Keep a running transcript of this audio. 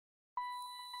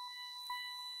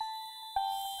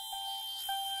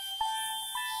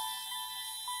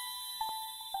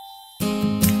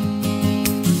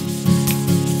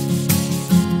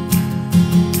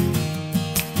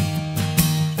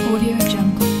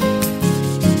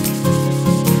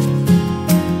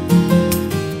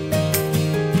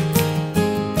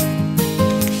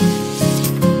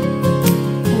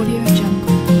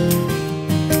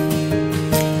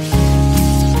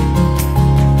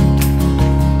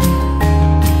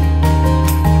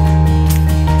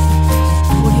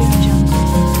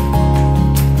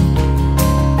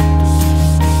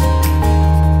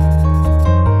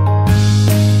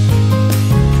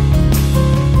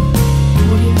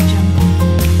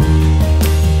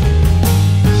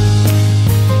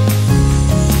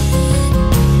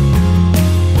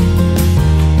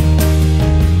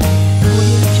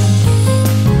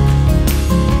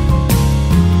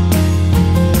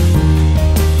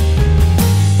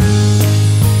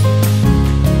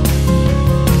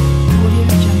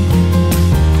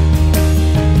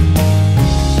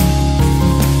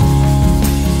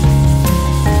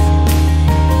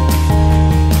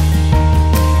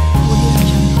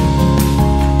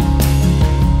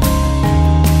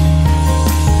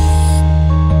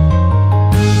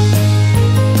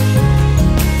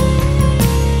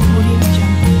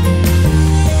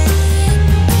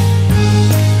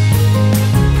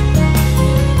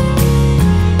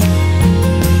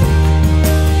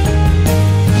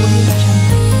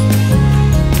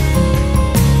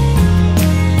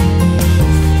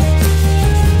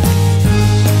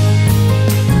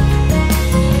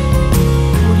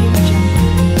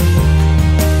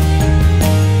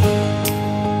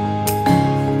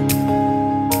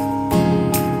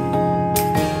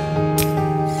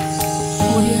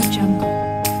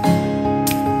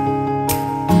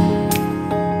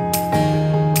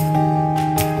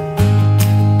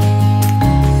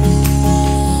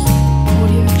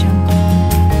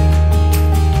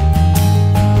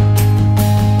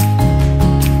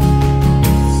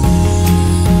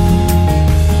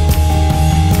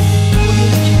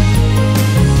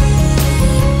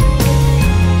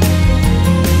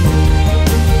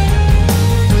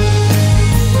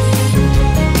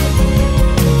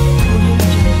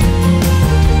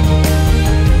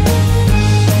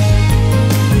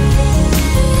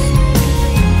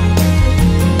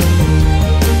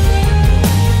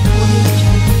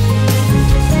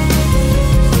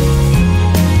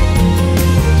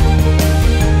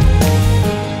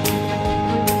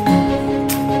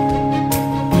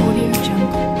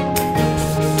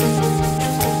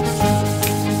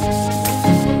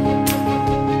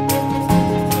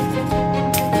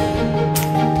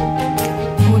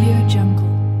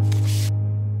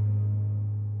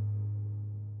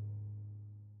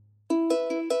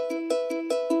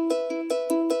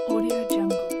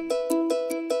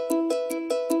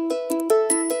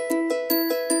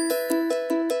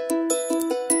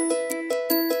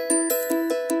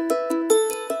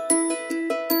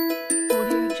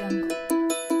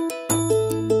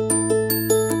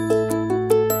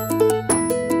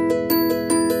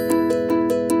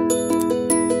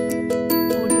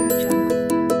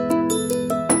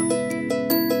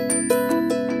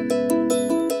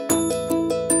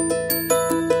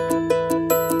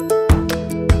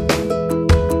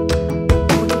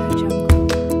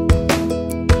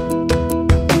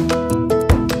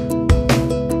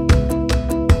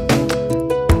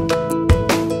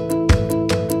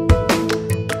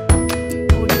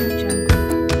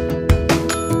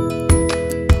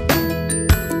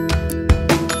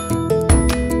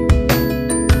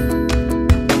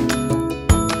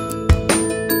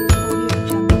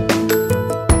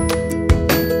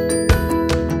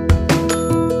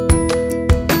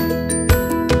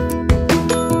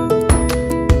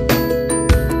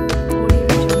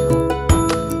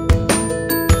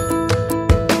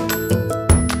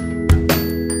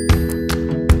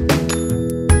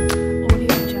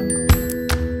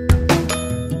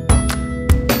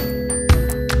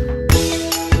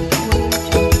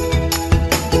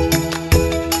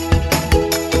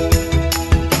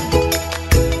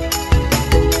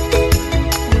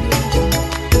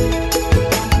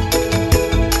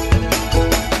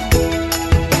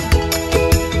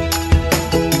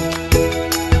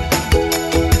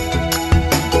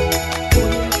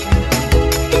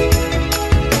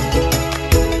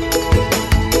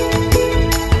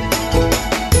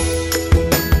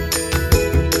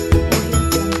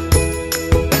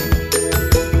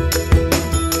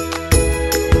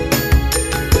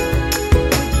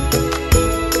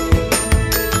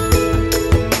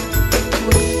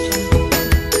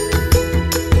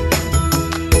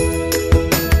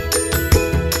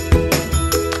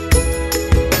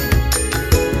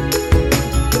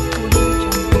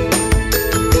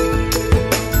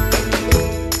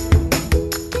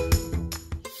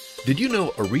Did you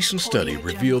know a recent study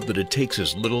revealed that it takes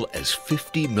as little as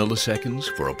 50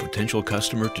 milliseconds for a potential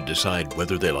customer to decide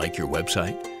whether they like your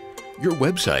website? Your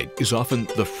website is often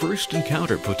the first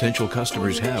encounter potential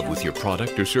customers have with your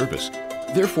product or service.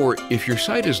 Therefore, if your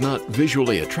site is not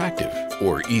visually attractive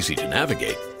or easy to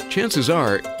navigate, chances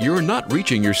are you're not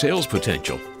reaching your sales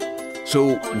potential.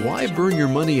 So why burn your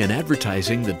money in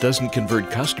advertising that doesn't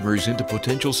convert customers into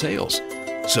potential sales?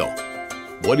 So,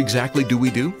 what exactly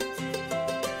do?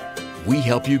 We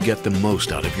help you get the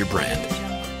most out of your brand.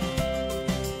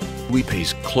 We pay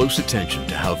close attention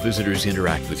to how visitors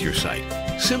interact with your site,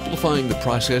 simplifying the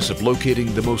process of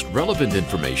locating the most relevant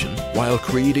information while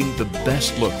creating the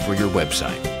best look for your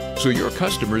website. So your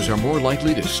customers are more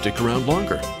likely to stick around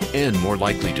longer and more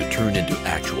likely to turn into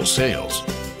actual sales.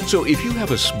 So if you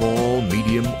have a small,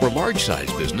 medium, or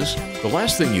large-size business, the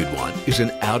last thing you'd want is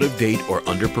an out-of-date or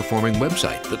underperforming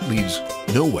website that leads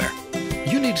nowhere.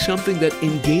 You need something that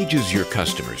engages your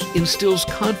customers, instills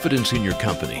confidence in your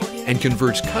company, and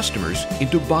converts customers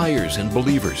into buyers and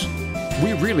believers.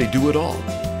 We really do it all,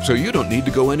 so you don't need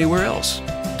to go anywhere else.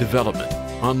 Development,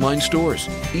 online stores,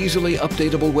 easily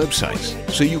updatable websites,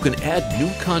 so you can add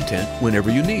new content whenever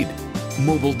you need.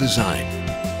 Mobile design,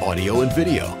 audio and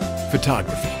video,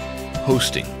 photography,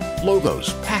 hosting,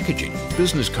 logos, packaging,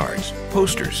 business cards,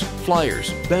 posters,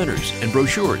 flyers, banners, and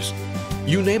brochures.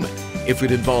 You name it. If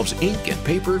it involves ink and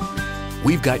paper,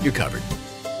 we've got you covered.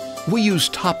 We use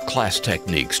top-class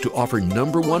techniques to offer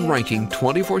 #1 ranking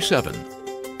 24/7.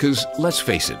 Because let's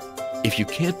face it, if you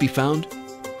can't be found,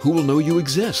 who will know you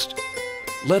exist?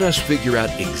 Let us figure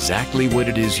out exactly what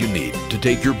it is you need to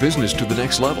take your business to the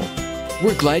next level.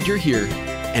 We're glad you're here,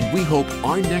 and we hope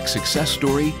our next success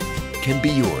story can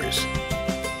be yours.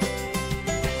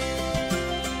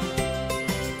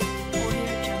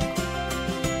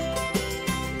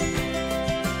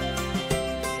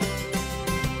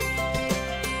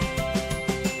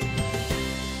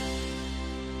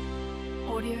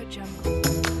 Audio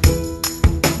Jungle.